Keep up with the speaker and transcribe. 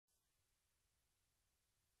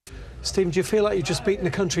Stephen, do you feel like you've just beaten the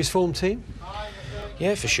country's form team?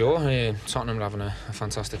 Yeah, for sure. Tottenham are having a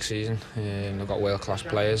fantastic season. They've got world-class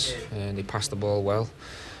players. They pass the ball well,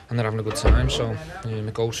 and they're having a good time. So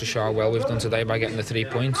it goes to show how well we've done today by getting the 3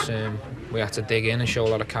 points. We had to dig in and show a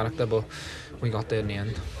lot of character, but we got there in the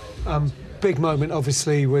end. Big moment,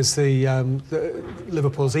 obviously, was the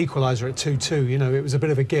Liverpool's equaliser at 2-2. You know, it was a bit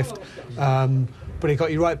of a gift, but it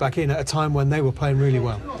got you right back in at a time when they were playing really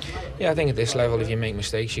well. Yeah, I think at this level, if you make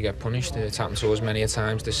mistakes, you get punished. It's happened to us many a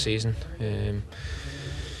times this season.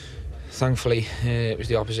 Thankfully, it was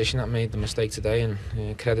the opposition that made the mistake today,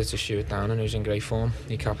 and credit to Stuart Downing, who's in great form.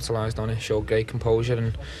 He capitalised on it, showed great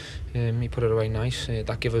composure, and he put it away nice.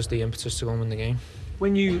 That gave us the impetus to go and win the game.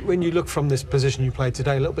 When you look from this position you played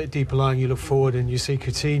today, a little bit deeper lying, you look forward and you see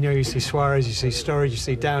Coutinho, you see Suarez, you see Sturridge, you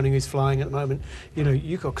see Downing, who's flying at the moment. You know,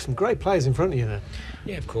 you've got some great players in front of you there.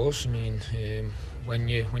 Yeah, of course. I mean, when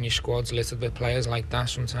your squad's littered with players like that,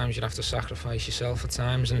 sometimes you have to sacrifice yourself at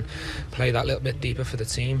times and play that little bit deeper for the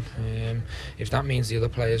team. If that means the other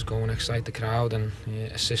players go and excite the crowd and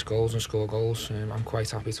assist goals and score goals, I'm quite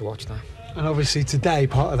happy to watch that. And obviously today,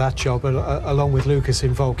 part of that job, along with Lucas,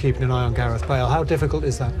 involved keeping an eye on Gareth Bale. How difficult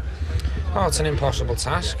is that? Oh, it's an impossible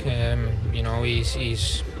task. You know,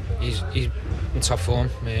 he's in top form,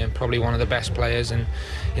 probably one of the best players in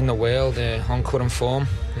the world, on current form.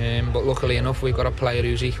 But luckily enough, we've got a player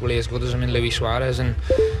who's equally as good as him in Luis Suarez, and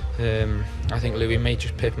I think Louis may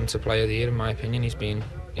just pip him to player of the year, in my opinion. He's been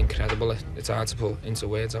incredible. It's hard to put into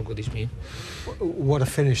words how good he's been. What a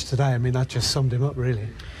finish today. I mean, that just summed him up, really.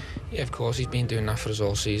 Yeah, of course, he's been doing that for us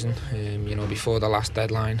all season. You know, before the last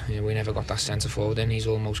deadline, we never got that centre forward in. He's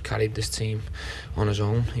almost carried this team on his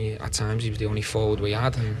own. At times, he was the only forward we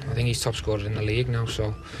had, and I think he's top scorer in the league now.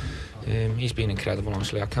 So he's been incredible,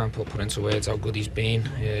 honestly. I can't put into words how good he's been.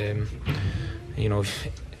 You know,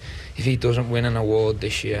 if he doesn't win an award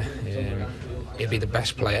this year, he'll be the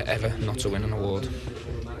best player ever not to win an award.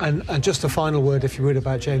 And just a final word, if you would,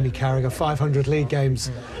 about Jamie Carragher. 500 league games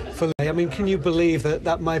for. I mean, can you believe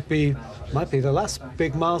that might be the last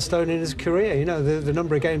big milestone in his career? You know, the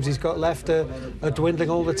number of games he's got left are dwindling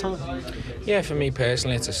all the time. Yeah, for me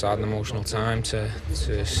personally, it's a sad and emotional time to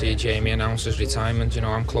see Jamie announce his retirement. You know,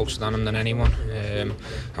 I'm closer to him than anyone.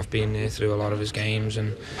 I've been there through a lot of his games,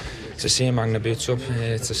 and to see him hang the boots up,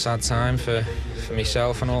 it's a sad time for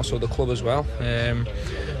myself and also the club as well.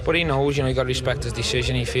 But he knows, you know, you've got to respect his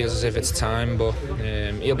decision. He feels as if it's time, but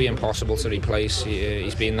he'll be impossible to replace.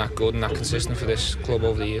 He's been that good and that consistent for this club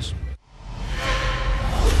over the years.